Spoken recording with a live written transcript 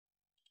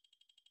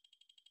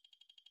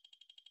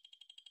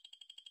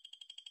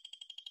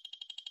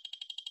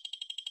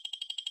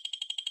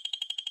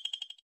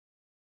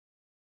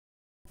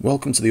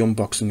Welcome to the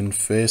unboxing and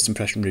first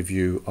impression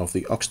review of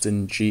the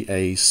Ochstin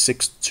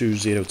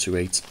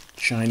GA62028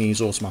 Chinese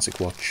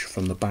automatic watch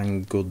from the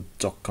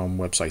Banggood.com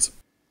website.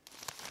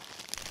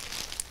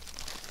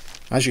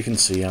 As you can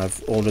see,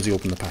 I've already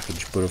opened the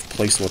package, but I've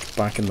placed the watch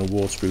back in the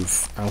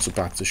waterproof outer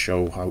bag to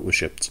show how it was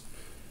shipped.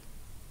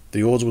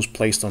 The order was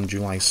placed on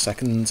July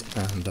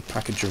 2nd and the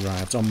package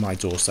arrived on my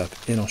doorstep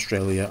in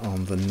Australia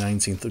on the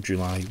 19th of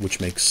July,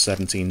 which makes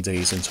 17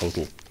 days in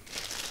total.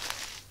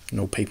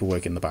 No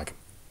paperwork in the bag.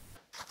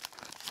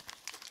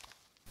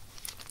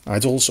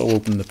 I'd also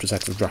opened the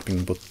protective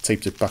wrapping but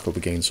taped it back up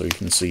again so you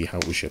can see how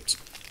it was shipped.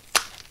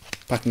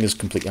 Packing is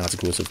completely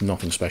adequate, of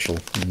nothing special,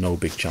 and no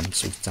big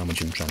chance of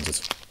damage in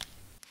transit.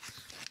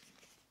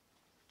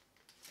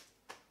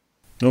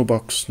 No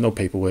box, no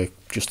paperwork,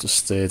 just a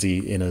sturdy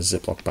inner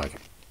Ziploc bag.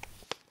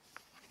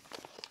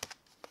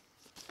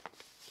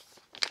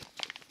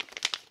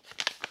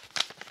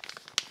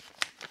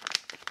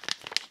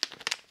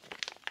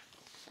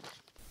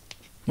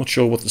 Not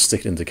sure what the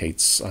sticker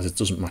indicates, as it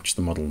doesn't match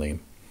the model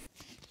name.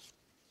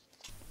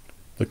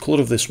 The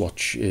colour of this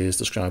watch is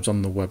described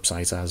on the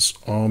website as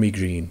army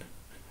green,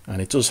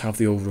 and it does have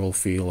the overall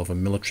feel of a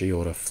military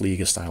or a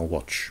Flieger style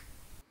watch.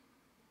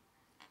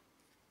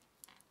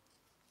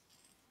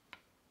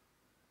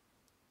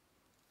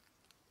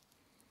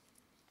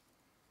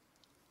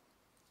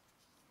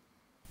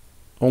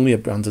 Only a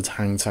branded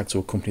hang tag to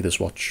accompany this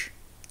watch.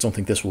 Don't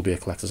think this will be a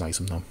collector's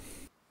item though.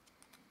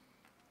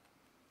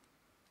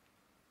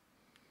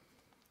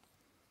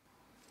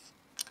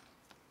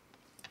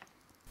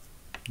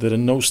 There are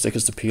no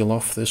stickers to peel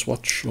off this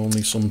watch,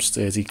 only some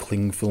sturdy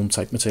cling film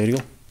type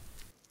material.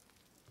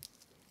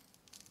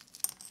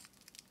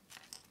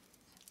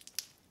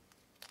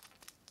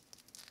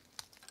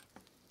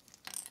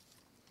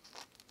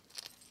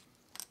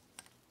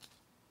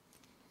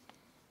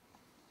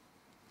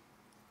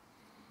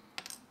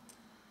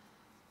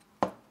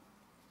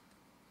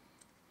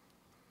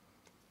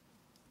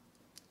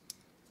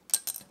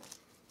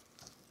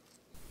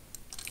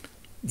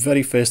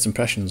 Very first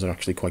impressions are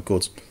actually quite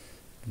good.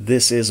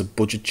 This is a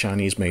budget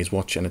Chinese made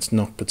watch and it's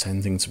not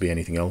pretending to be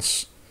anything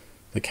else.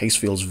 The case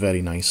feels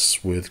very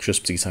nice with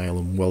crisp detail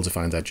and well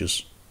defined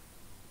edges.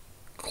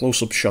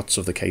 Close-up shots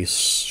of the case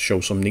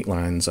show some neat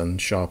lines and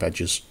sharp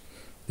edges.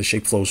 The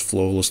shape flows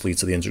flawlessly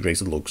to the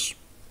integrated lugs.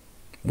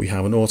 We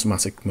have an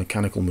automatic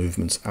mechanical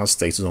movement as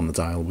stated on the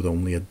dial with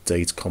only a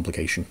date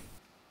complication.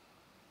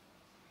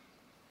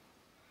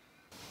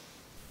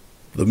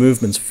 The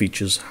movement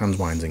features hand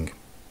winding.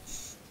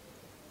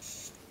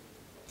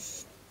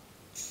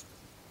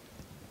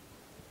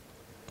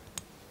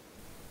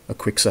 A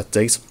quick set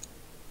date,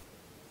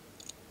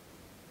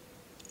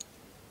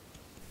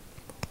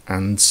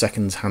 and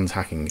second hand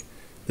hacking.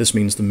 This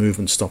means the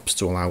movement stops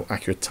to allow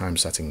accurate time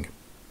setting.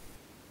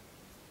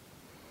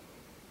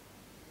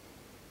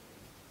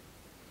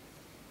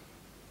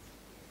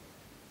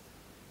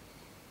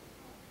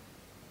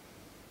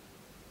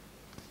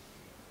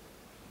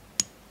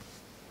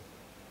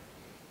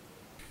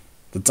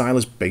 The dial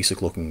is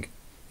basic looking.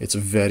 It's a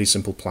very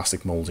simple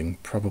plastic moulding,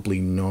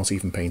 probably not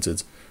even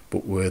painted,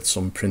 but with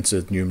some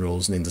printed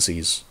numerals and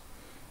indices.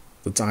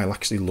 The dial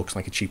actually looks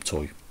like a cheap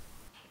toy.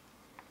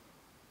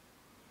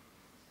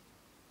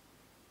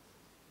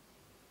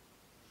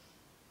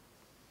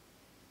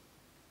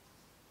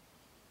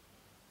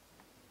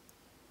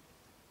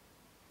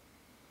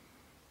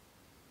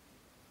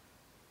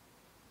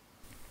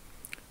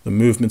 The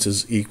movement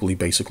is equally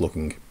basic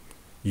looking,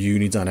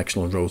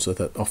 unidirectional rotor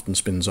that often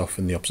spins off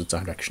in the opposite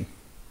direction.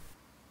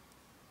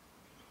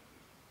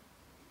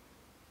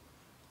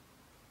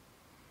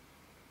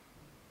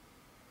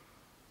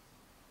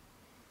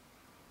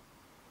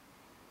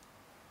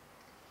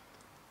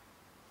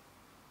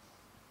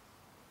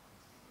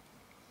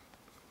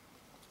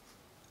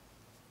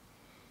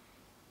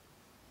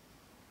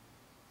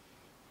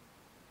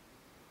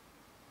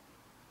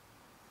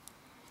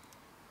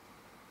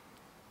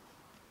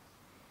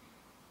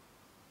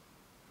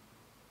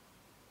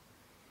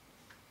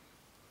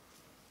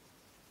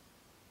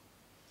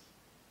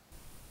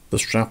 The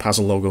strap has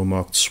a logo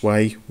marked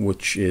Sway,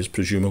 which is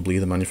presumably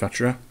the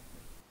manufacturer.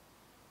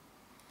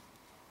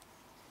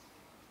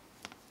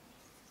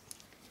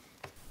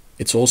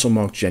 It's also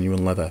marked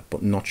genuine leather,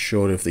 but not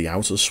sure if the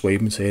outer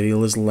suede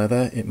material is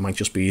leather. It might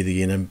just be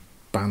the inner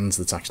band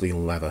that's actually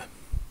leather.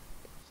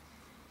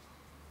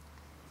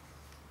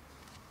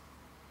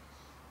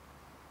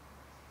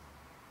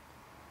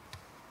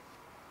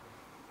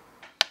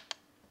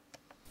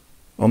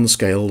 On the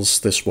scales,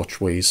 this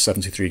watch weighs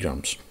 73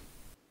 grams.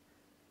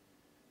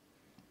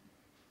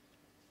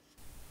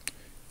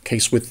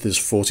 Case width is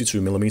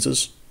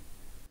 42mm,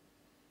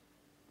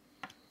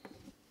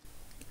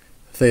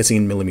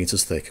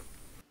 13mm thick,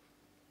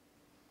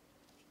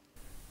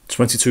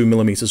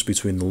 22mm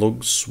between the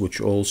lugs,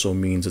 which also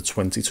means a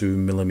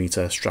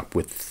 22mm strap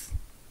width,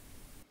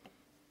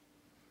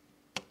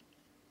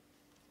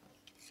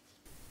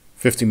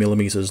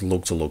 50mm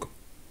lug to lug.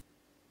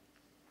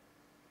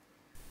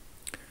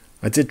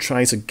 I did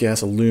try to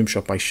get a lume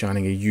shot by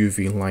shining a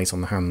UV light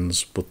on the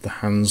hands, but the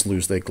hands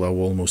lose their glow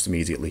almost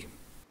immediately.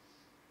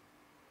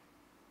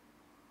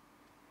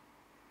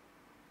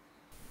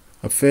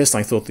 At first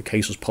I thought the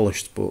case was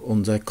polished, but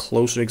under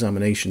closer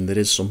examination there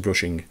is some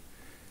brushing.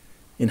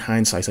 In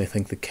hindsight I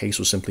think the case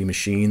was simply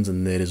machined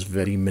and there is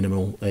very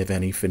minimal, if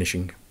any,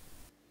 finishing.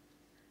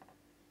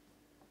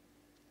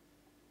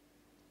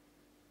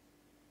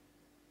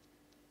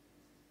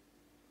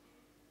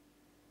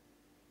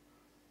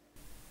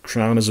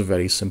 Crown is a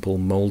very simple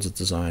moulded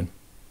design,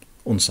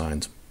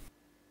 unsigned.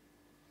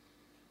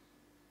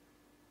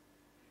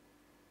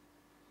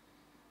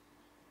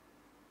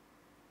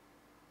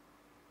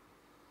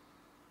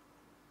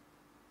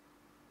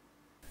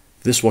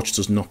 This watch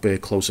does not bear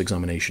close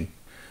examination.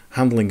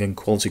 Handling and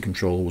quality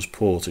control was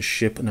poor to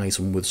ship an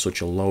item with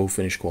such a low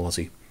finish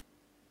quality.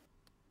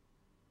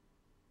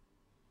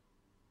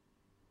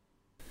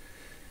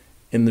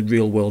 In the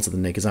real world to the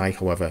naked eye,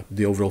 however,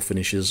 the overall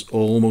finish is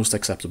almost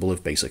acceptable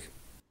if basic.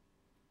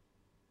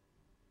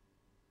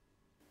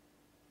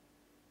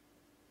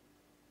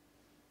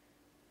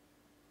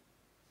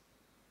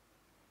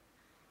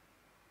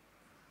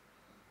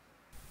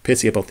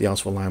 Pity about the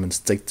out of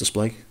alignment date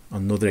display,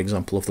 another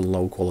example of the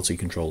low quality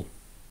control.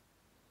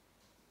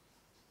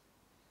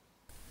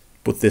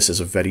 But this is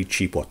a very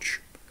cheap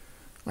watch.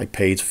 I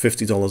paid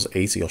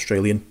 $50.80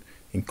 Australian,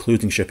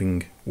 including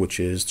shipping, which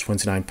is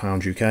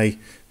 £29 UK,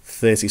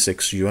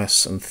 36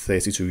 US and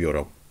 32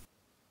 Euro.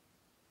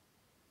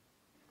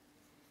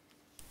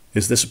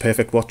 Is this a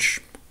perfect watch?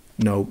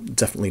 No,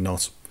 definitely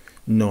not.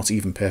 Not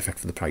even perfect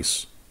for the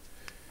price.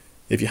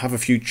 If you have a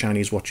few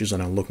Chinese watches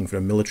and are looking for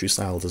a military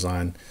style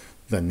design,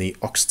 then the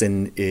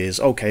Ochstin is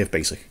okay if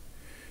basic.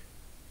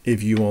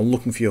 If you are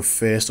looking for your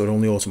first or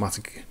only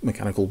automatic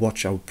mechanical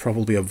watch, I would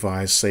probably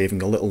advise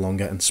saving a little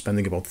longer and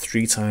spending about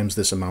 3 times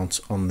this amount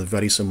on the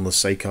very similar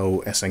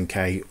Seiko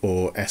SNK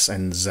or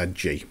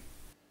SNZG.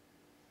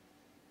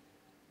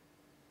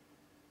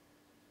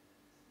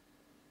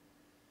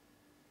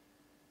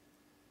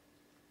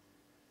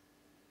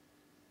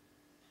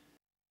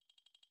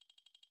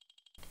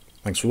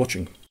 Thanks for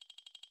watching.